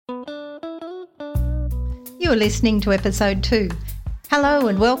You're listening to episode 2. Hello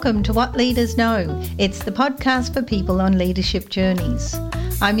and welcome to What Leaders Know. It's the podcast for people on leadership journeys.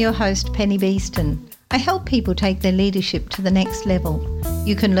 I'm your host, Penny Beeston. I help people take their leadership to the next level.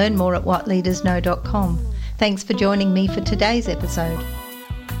 You can learn more at whatleadersknow.com. Thanks for joining me for today's episode.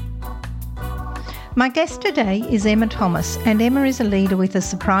 My guest today is Emma Thomas, and Emma is a leader with a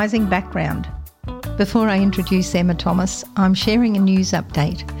surprising background. Before I introduce Emma Thomas, I'm sharing a news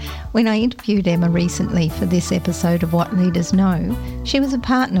update. When I interviewed Emma recently for this episode of What Leaders Know, she was a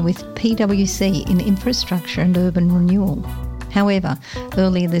partner with PwC in infrastructure and urban renewal. However,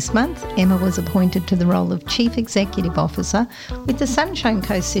 earlier this month, Emma was appointed to the role of Chief Executive Officer with the Sunshine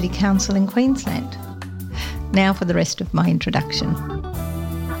Coast City Council in Queensland. Now for the rest of my introduction.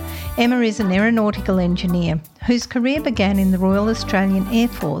 Emma is an aeronautical engineer whose career began in the Royal Australian Air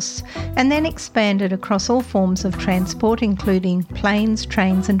Force and then expanded across all forms of transport, including planes,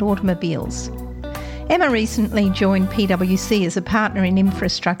 trains and automobiles. Emma recently joined PwC as a partner in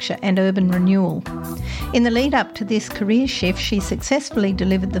infrastructure and urban renewal. In the lead up to this career shift, she successfully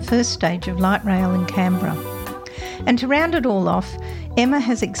delivered the first stage of light rail in Canberra. And to round it all off, Emma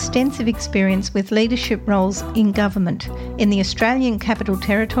has extensive experience with leadership roles in government in the Australian Capital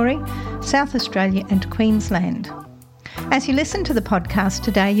Territory, South Australia and Queensland. As you listen to the podcast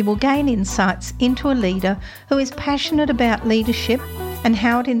today, you will gain insights into a leader who is passionate about leadership and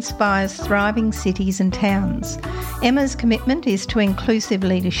how it inspires thriving cities and towns. Emma's commitment is to inclusive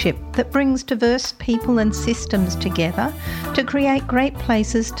leadership that brings diverse people and systems together to create great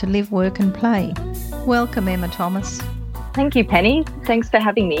places to live, work and play. Welcome, Emma Thomas. Thank you, Penny. Thanks for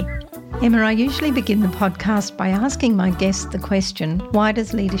having me. Emma, I usually begin the podcast by asking my guests the question, why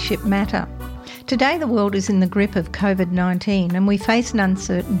does leadership matter? Today the world is in the grip of COVID-19 and we face an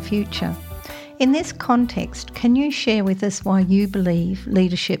uncertain future. In this context, can you share with us why you believe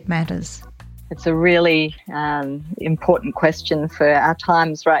leadership matters? It's a really important question for our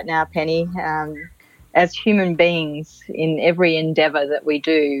times right now, Penny. As human beings, in every endeavour that we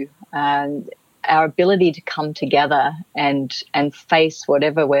do, our ability to come together and face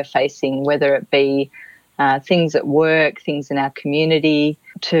whatever we're facing, whether it be things at work, things in our community,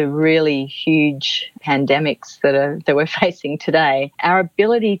 to really huge pandemics that we're facing today, our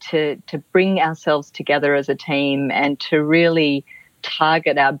ability to bring ourselves together as a team and to really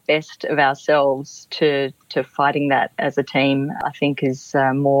target our best of ourselves to fighting that as a team, I think is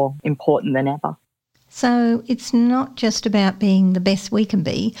more important than ever. So it's not just about being the best we can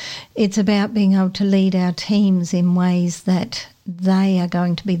be, it's about being able to lead our teams in ways that they are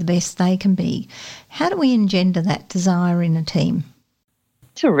going to be the best they can be. How do we engender that desire in a team?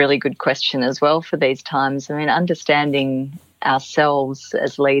 It's a really good question as well for these times. I mean, understanding ourselves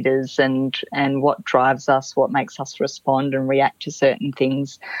as leaders and what drives us, what makes us respond and react to certain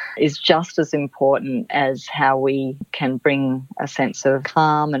things is just as important as how we can bring a sense of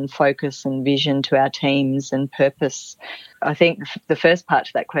calm and focus and vision to our teams and purpose. I think the first part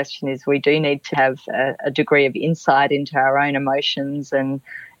to that question is we do need to have a degree of insight into our own emotions and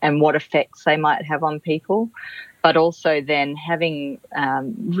what effects they might have on people, but also then having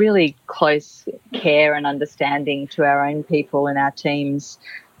really close care and understanding to our own people and our teams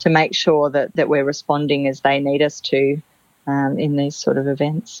to make sure that we're responding as they need us to in these sort of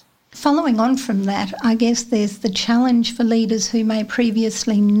events. Following on from that, I guess there's the challenge for leaders who may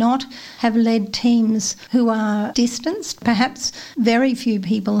previously not have led teams who are distanced. Perhaps very few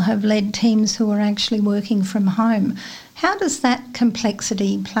people have led teams who are actually working from home. How does that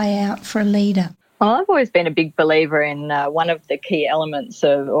complexity play out for a leader? Well, I've always been a big believer in one of the key elements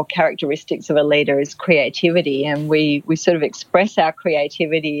or characteristics of a leader is creativity, and we sort of express our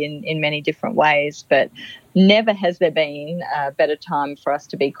creativity in many different ways, but never has there been a better time for us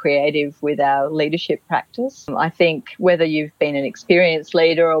to be creative with our leadership practice. I think whether you've been an experienced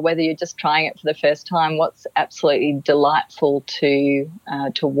leader or whether you're just trying it for the first time, what's absolutely delightful to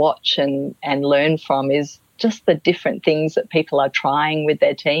watch and learn from is just the different things that people are trying with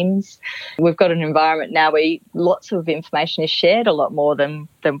their teams. We've got an environment now where lots of information is shared a lot more than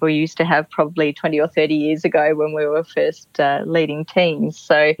we used to have probably 20 or 30 years ago when we were first leading teams.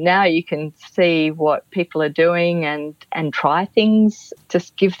 So now you can see what people are doing and try things,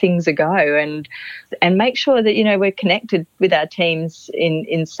 just give things a go and make sure that, we're connected with our teams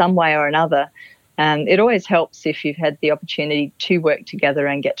in some way or another. It always helps if you've had the opportunity to work together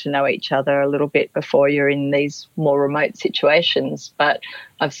and get to know each other a little bit before you're in these more remote situations. But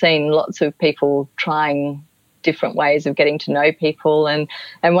I've seen lots of people trying different ways of getting to know people. And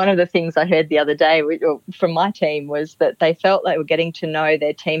one of the things I heard the other day from my team was that they felt they were getting to know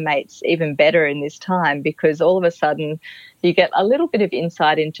their teammates even better in this time, because all of a sudden you get a little bit of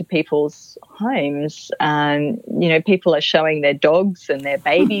insight into people's homes. People are showing their dogs and their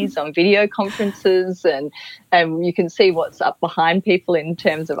babies on video conferences, and you can see what's up behind people in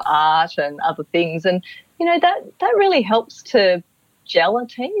terms of art and other things. And, that really helps to gel a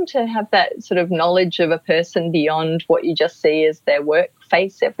team, to have that sort of knowledge of a person beyond what you just see as their work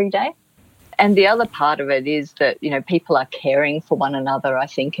face every day. And the other part of it is that, people are caring for one another, I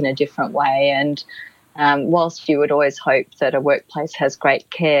think, in a different way. And whilst you would always hope that a workplace has great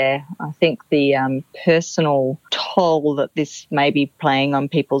care, I think the personal toll that this may be playing on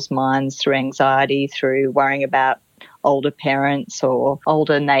people's minds through anxiety, through worrying about older parents or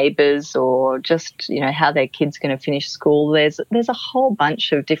older neighbours, or just, how their kid's going to finish school. There's a whole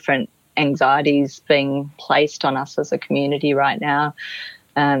bunch of different anxieties being placed on us as a community right now.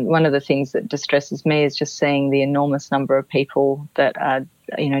 One of the things that distresses me is just seeing the enormous number of people that are,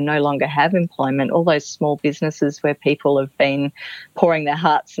 no longer have employment. All those small businesses where people have been pouring their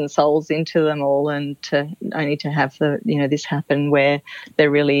hearts and souls into them all, and only to have this happen where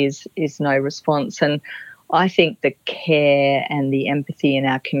there really is no response. And I think the care and the empathy in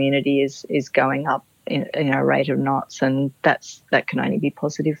our community is going up in a rate of knots, and that can only be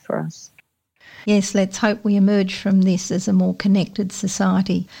positive for us. Yes, let's hope we emerge from this as a more connected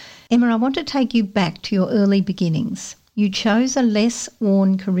society. Emma, I want to take you back to your early beginnings. You chose a less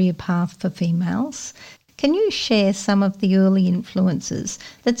worn career path for females. Can you share some of the early influences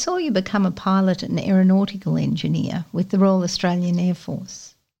that saw you become a pilot and aeronautical engineer with the Royal Australian Air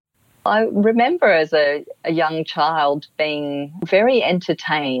Force? I remember as a young child being very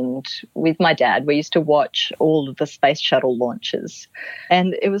entertained with my dad. We used to watch all of the space shuttle launches,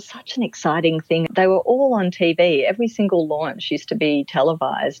 and it was such an exciting thing. They were all on TV. Every single launch used to be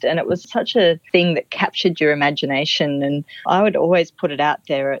televised, and it was such a thing that captured your imagination. And I would always put it out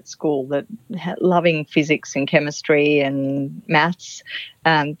there at school that loving physics and chemistry and maths,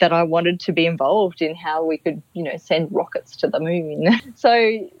 that I wanted to be involved in how we could, send rockets to the moon.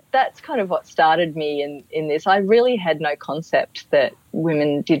 So that's kind of what started me in this. I really had no concept that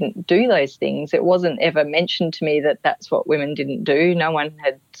women didn't do those things. It wasn't ever mentioned to me that that's what women didn't do. No one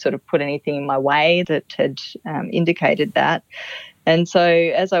had sort of put anything in my way that had indicated that. And so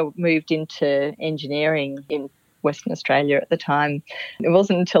as I moved into engineering in Western Australia at the time, it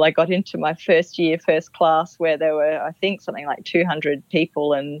wasn't until I got into my first year, first class, where there were, I think, something like 200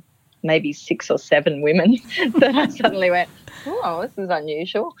 people and maybe 6 or 7 women that I suddenly went, oh, this is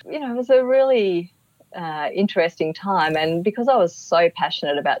unusual. It was a really interesting time. And because I was so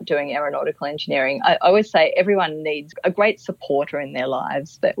passionate about doing aeronautical engineering, I always say everyone needs a great supporter in their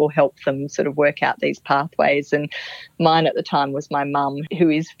lives that will help them sort of work out these pathways. And mine at the time was my mum, who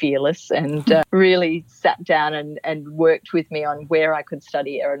is fearless and really sat down and worked with me on where I could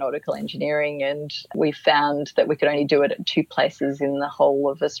study aeronautical engineering. And we found that we could only do it at 2 places in the whole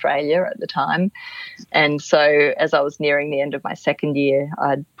of Australia at the time. And so as I was nearing the end of my second year,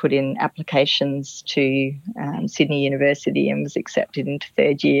 I'd put in applications to Sydney University and was accepted into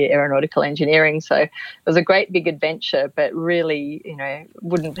third year aeronautical engineering. So it was a great big adventure, but really,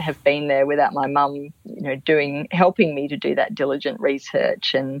 wouldn't have been there without my mum, helping me to do that diligent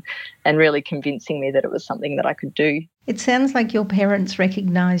research and really convincing me that it was something that I could do. It sounds like your parents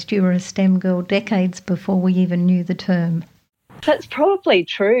recognised you were a STEM girl decades before we even knew the term. That's probably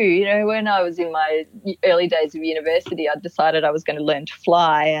true. When I was in my early days of university, I decided I was going to learn to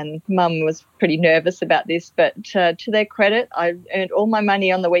fly, and Mum was pretty nervous about this. But to their credit, I earned all my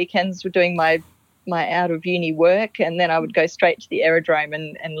money on the weekends doing my out of uni work, and then I would go straight to the aerodrome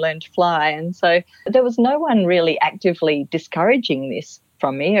and learn to fly. And so there was no one really actively discouraging this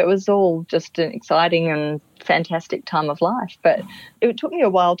from me. It was all just an exciting and fantastic time of life. But it took me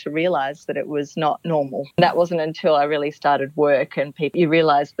a while to realise that it was not normal. That wasn't until I really started work and you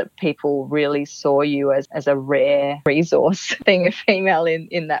realise that people really saw you as a rare resource, being a female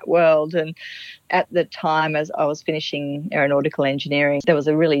in that world. And at the time, as I was finishing aeronautical engineering, there was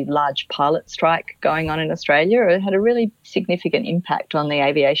a really large pilot strike going on in Australia. It had a really significant impact on the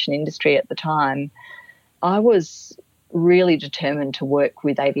aviation industry at the time. I was really determined to work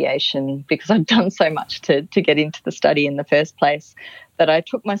with aviation because I'd done so much to get into the study in the first place that I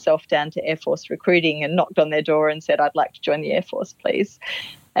took myself down to Air Force recruiting and knocked on their door and said, I'd like to join the Air Force, please.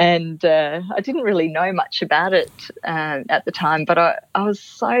 And I didn't really know much about it at the time, but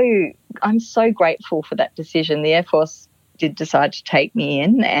I'm so grateful for that decision. The Air Force did decide to take me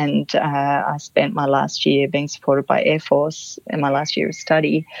in, and I spent my last year being supported by Air Force in my last year of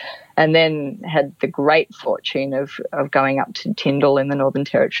study, and then had the great fortune of going up to Tyndall in the Northern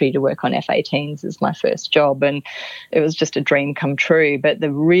Territory to work on F-18s as my first job, and it was just a dream come true. But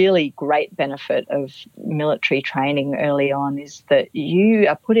the really great benefit of military training early on is that you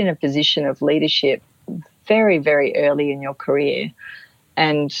are put in a position of leadership very, very early in your career,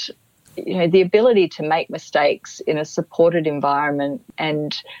 and the ability to make mistakes in a supported environment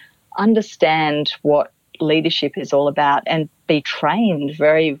and understand what leadership is all about and be trained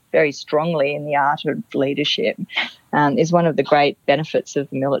very, very strongly in the art of leadership is one of the great benefits of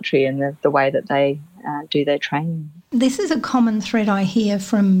the military and the way that they do their training. This is a common thread I hear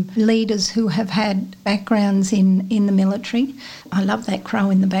from leaders who have had backgrounds in the military. I love that crow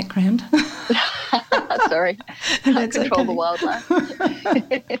in the background. Sorry, can't control the wildlife.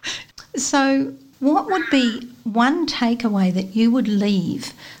 So what would be one takeaway that you would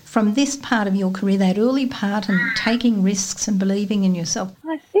leave from this part of your career, that early part and taking risks and believing in yourself?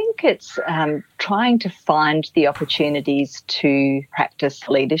 I think it's trying to find the opportunities to practice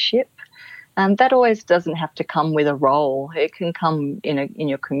leadership. That always doesn't have to come with a role. It can come in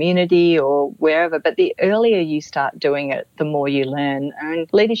your community or wherever, but the earlier you start doing it, the more you learn. And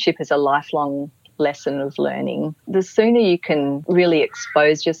leadership is a lifelong lesson of learning. The sooner you can really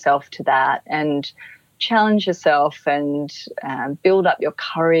expose yourself to that and challenge yourself and build up your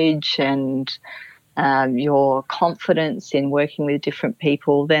courage and your confidence in working with different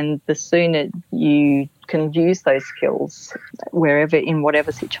people, then the sooner you can use those skills in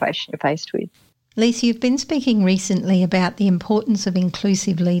whatever situation you're faced with. Lisa, you've been speaking recently about the importance of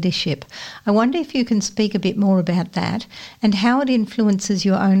inclusive leadership. I wonder if you can speak a bit more about that and how it influences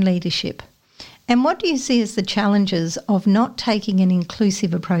your own leadership. And what do you see as the challenges of not taking an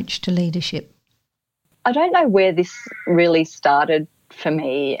inclusive approach to leadership? I don't know where this really started for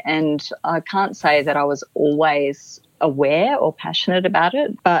me, and I can't say that I was always aware or passionate about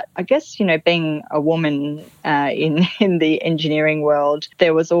it, but I guess, being a woman in the engineering world,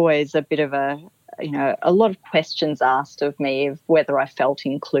 there was always a bit of a lot of questions asked of me of whether I felt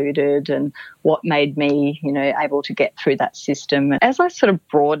included and what made me, able to get through that system. As I sort of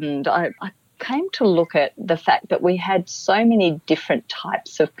broadened, I came to look at the fact that we had so many different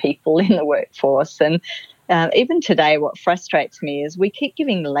types of people in the workforce. And even today, what frustrates me is we keep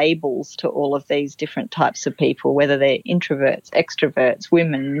giving labels to all of these different types of people, whether they're introverts, extroverts,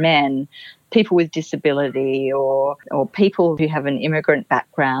 women, men, people with disability or people who have an immigrant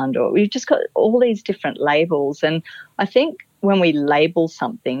background, or we've just got all these different labels. And I think when we label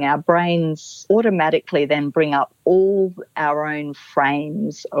something, our brains automatically then bring up all our own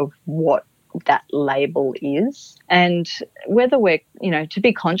frames of what that label is, and whether we're, to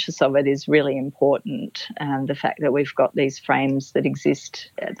be conscious of it is really important, the fact that we've got these frames that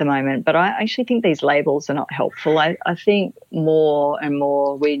exist at the moment. But I actually think these labels are not helpful. I think more and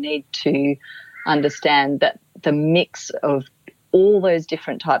more we need to understand that the mix of all those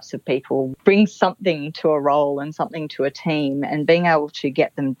different types of people brings something to a role and something to a team, and being able to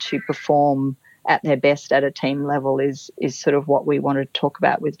get them to perform at their best at a team level is sort of what we want to talk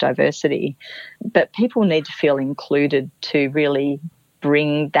about with diversity. But people need to feel included to really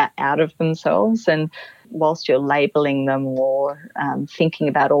bring that out of themselves. And whilst you're labelling them or thinking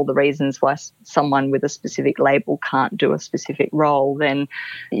about all the reasons why someone with a specific label can't do a specific role, then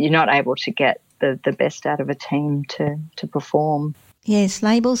you're not able to get the best out of a team to perform. Yes,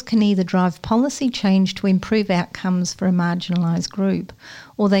 labels can either drive policy change to improve outcomes for a marginalised group,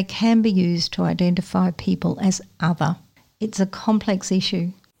 or they can be used to identify people as other. It's a complex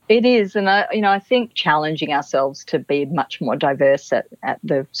issue. It is, and I think challenging ourselves to be much more diverse at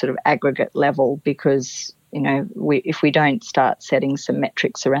the sort of aggregate level, because if we don't start setting some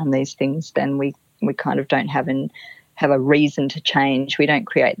metrics around these things, then we kind of don't have a reason to change. We don't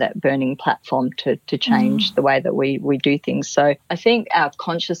create that burning platform to change the way that we do things. So I think our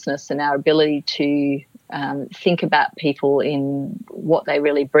consciousness and our ability to think about people in what they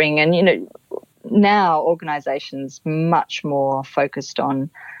really bring, and now organisations much more focused on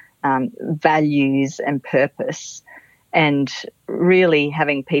values and purpose, and really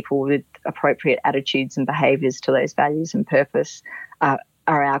having people with appropriate attitudes and behaviours to those values and purpose are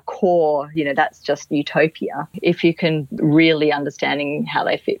our core. That's just utopia if you can really understanding how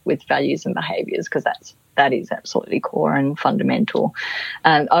they fit with values and behaviours, because that is absolutely core and fundamental.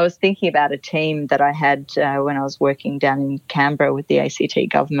 I was thinking about a team that I had when I was working down in Canberra with the ACT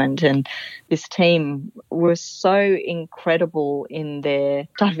government, and this team was so incredible in their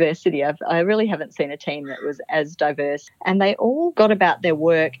diversity. I really haven't seen a team that was as diverse, and they all got about their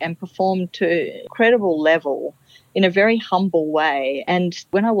work and performed to an incredible level. in a very humble way. And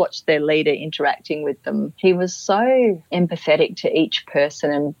when I watched their leader interacting with them, he was so empathetic to each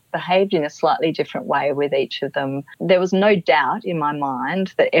person and behaved in a slightly different way with each of them. There was no doubt in my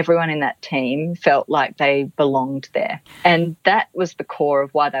mind that everyone in that team felt like they belonged there. And that was the core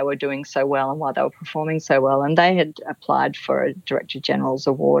of why they were doing so well and why they were performing so well. And they had applied for a Director General's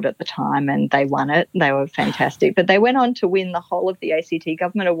award at the time and they won it. They were fantastic. But they went on to win the whole of the ACT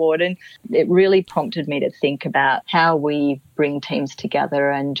Government Award. And it really prompted me to think about how we bring teams together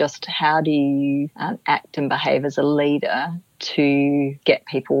and just how do you act and behave as a leader to get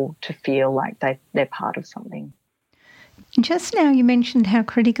people to feel like they're part of something. Just now you mentioned how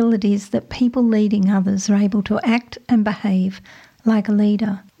critical it is that people leading others are able to act and behave like a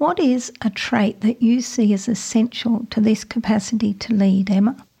leader. What is a trait that you see as essential to this capacity to lead,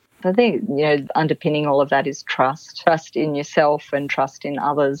 Emma? I think, underpinning all of that is trust in yourself and trust in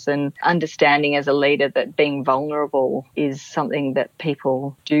others, and understanding as a leader that being vulnerable is something that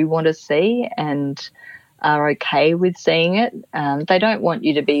people do want to see and are okay with seeing it. They don't want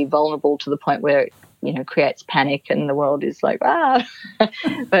you to be vulnerable to the point where it creates panic and the world is like, ah.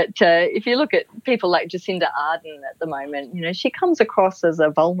 But if you look at people like Jacinda Ardern at the moment, she comes across as a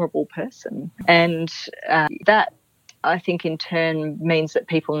vulnerable person. And that, I think, in turn means that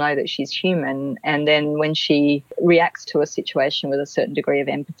people know that she's human. And then when she reacts to a situation with a certain degree of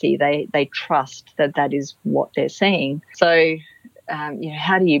empathy, they trust that that is what they're seeing. So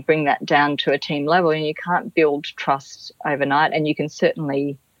how do you bring that down to a team level? And you can't build trust overnight, and you can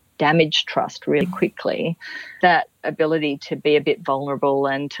certainly damage trust really quickly. That ability to be a bit vulnerable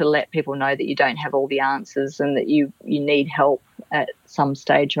and to let people know that you don't have all the answers and that you need help at some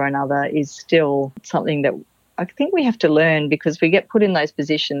stage or another is still something that I think we have to learn, because we get put in those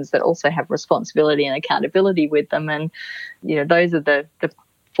positions that also have responsibility and accountability with them. And, those are the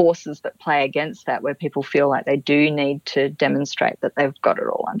forces that play against that, where people feel like they do need to demonstrate that they've got it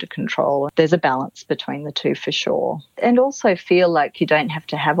all under control. There's a balance between the two for sure. And also feel like you don't have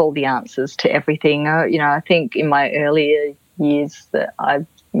to have all the answers to everything. I think in my earlier years that I've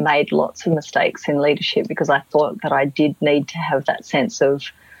made lots of mistakes in leadership because I thought that I did need to have that sense of,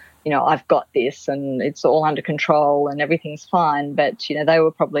 I've got this and it's all under control and everything's fine. But, they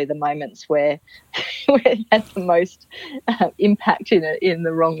were probably the moments where it had the most impact in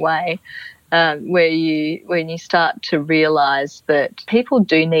the wrong way, when you start to realise that people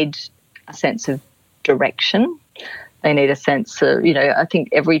do need a sense of direction. They need a sense of, I think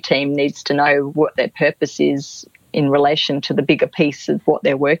every team needs to know what their purpose is in relation to the bigger piece of what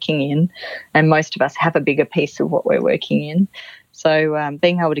they're working in. And most of us have a bigger piece of what we're working in. So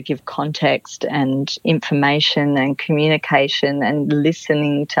being able to give context and information and communication and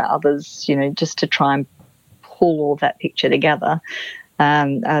listening to others, just to try and pull all that picture together,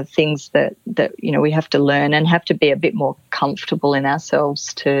 are things that we have to learn and have to be a bit more comfortable in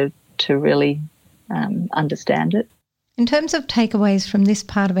ourselves to really understand it. In terms of takeaways from this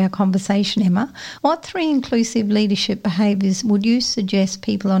part of our conversation, Emma, what 3 inclusive leadership behaviours would you suggest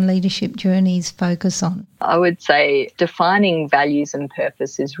people on leadership journeys focus on? I would say defining values and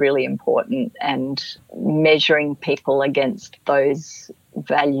purpose is really important, and measuring people against those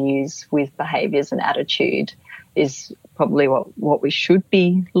values with behaviours and attitude is probably what we should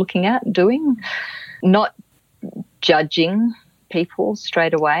be looking at and doing. Not judging people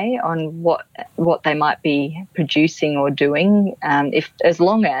straight away on what they might be producing or doing. As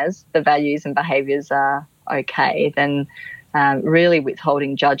long as the values and behaviours are okay, then really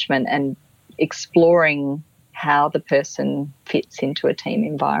withholding judgment and exploring how the person fits into a team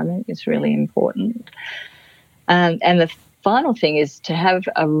environment is really important. And the final thing is to have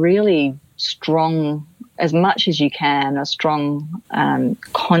a really strong, as much as you can, a strong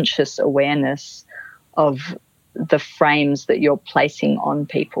conscious awareness of the frames that you're placing on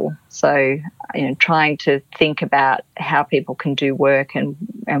people. So, trying to think about how people can do work and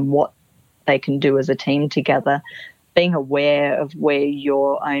what they can do as a team together, being aware of where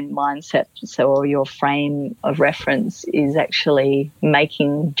your own mindset or your frame of reference is actually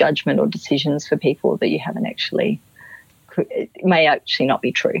making judgment or decisions for people that you haven't actually, it may actually not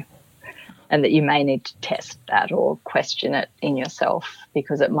be true. And that you may need to test that or question it in yourself,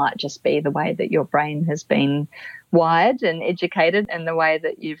 because it might just be the way that your brain has been wired and educated and the way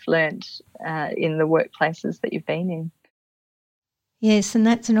that you've learnt in the workplaces that you've been in. Yes, and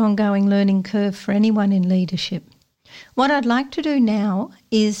that's an ongoing learning curve for anyone in leadership. What I'd like to do now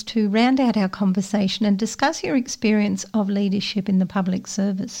is to round out our conversation and discuss your experience of leadership in the public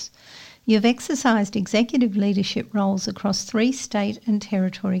service. You've exercised executive leadership roles across 3 state and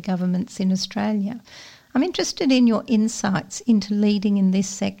territory governments in Australia. I'm interested in your insights into leading in this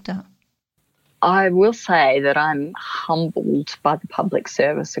sector. I will say that I'm humbled by the public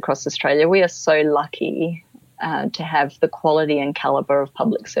service across Australia. We are so lucky to have the quality and calibre of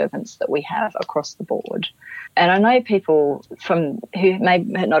public servants that we have across the board. And I know people who may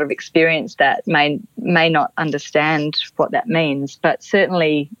not have experienced that may not understand what that means, but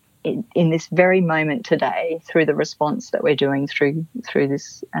certainly in this very moment today, through the response that we're doing through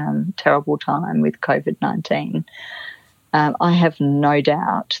this terrible time with COVID-19, I have no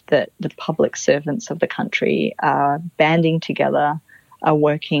doubt that the public servants of the country are banding together, are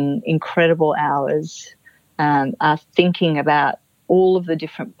working incredible hours, are thinking about all of the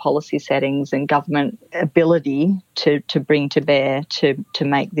different policy settings and government ability to bring to bear to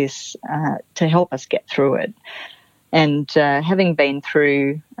make this, to help us get through it. And having been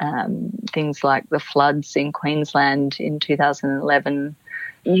through things like the floods in Queensland in 2011,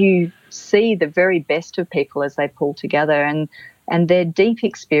 you see the very best of people as they pull together, and their deep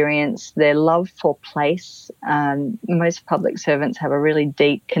experience, their love for place. Most public servants have a really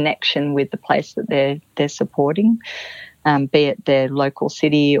deep connection with the place that they're supporting, be it their local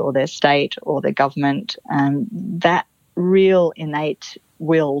city or their state or their government. That real innate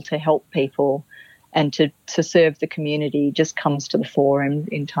will to help people and to serve the community just comes to the fore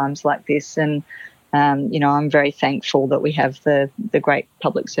in times like this. And I'm very thankful that we have the great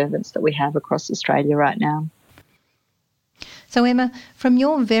public servants that we have across Australia right now. So Emma, from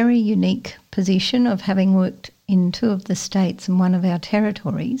your very unique position of having worked in 2 of the states and 1 of our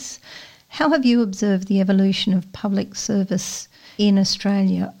territories, how have you observed the evolution of public service in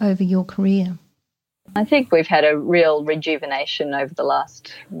Australia over your career? I think we've had a real rejuvenation over the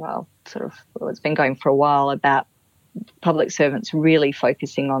last, it's been going for a while, about public servants really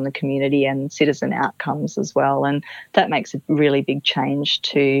focusing on the community and citizen outcomes as well. And that makes a really big change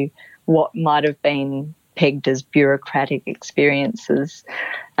to what might have been pegged as bureaucratic experiences.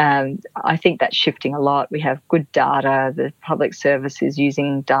 I think that's shifting a lot. We have good data. The public service is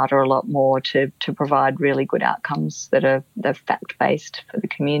using data a lot more to provide really good outcomes that are fact-based for the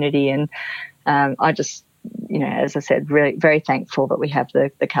community. And I just, as I said, really very thankful that we have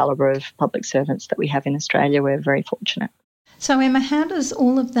the calibre of public servants that we have in Australia. We're very fortunate. So Emma, how does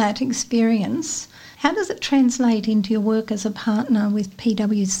all of that experience, how does it translate into your work as a partner with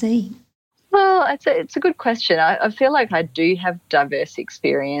PwC? Well, it's a good question. I feel like I do have diverse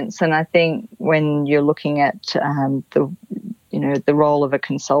experience, and I think when you're looking at the role of a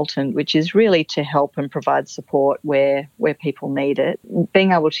consultant, which is really to help and provide support where people need it,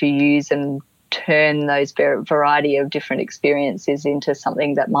 being able to use and turn those variety of different experiences into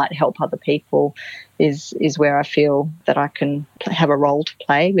something that might help other people is where I feel that I can have a role to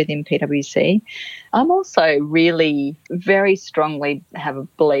play within PwC. I'm also really very strongly have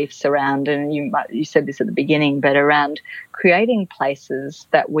beliefs around, and you said this at the beginning, but around creating places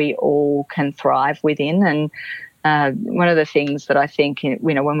that we all can thrive within. And one of the things that I think,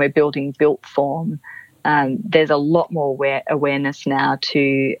 when we're building built form, there's a lot more awareness now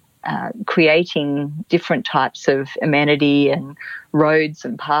to creating different types of amenity and roads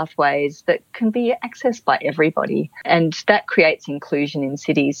and pathways that can be accessed by everybody. And that creates inclusion in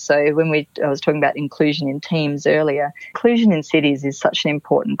cities. So I was talking about inclusion in teams earlier, inclusion in cities is such an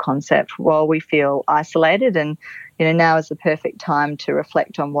important concept. While we feel isolated, and now is the perfect time to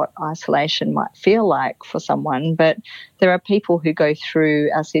reflect on what isolation might feel like for someone. But there are people who go through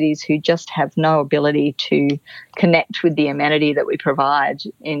our cities who just have no ability to connect with the amenity that we provide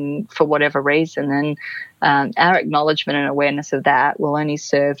for whatever reason. And our acknowledgement and awareness of that will only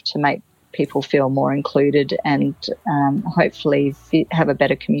serve to make people feel more included and hopefully have a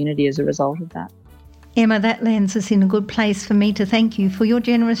better community as a result of that. Emma, that lands us in a good place for me to thank you for your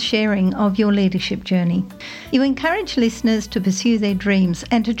generous sharing of your leadership journey. You encourage listeners to pursue their dreams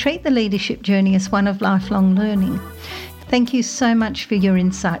and to treat the leadership journey as one of lifelong learning. Thank you so much for your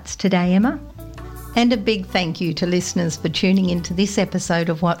insights today, Emma. And a big thank you to listeners for tuning into this episode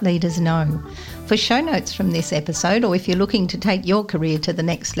of What Leaders Know. For show notes from this episode, or if you're looking to take your career to the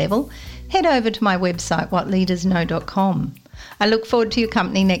next level, head over to my website, whatleadersknow.com. I look forward to your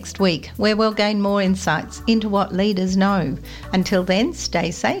company next week, where we'll gain more insights into what leaders know. Until then, stay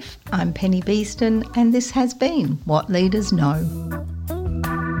safe. I'm Penny Beeston, and this has been What Leaders Know.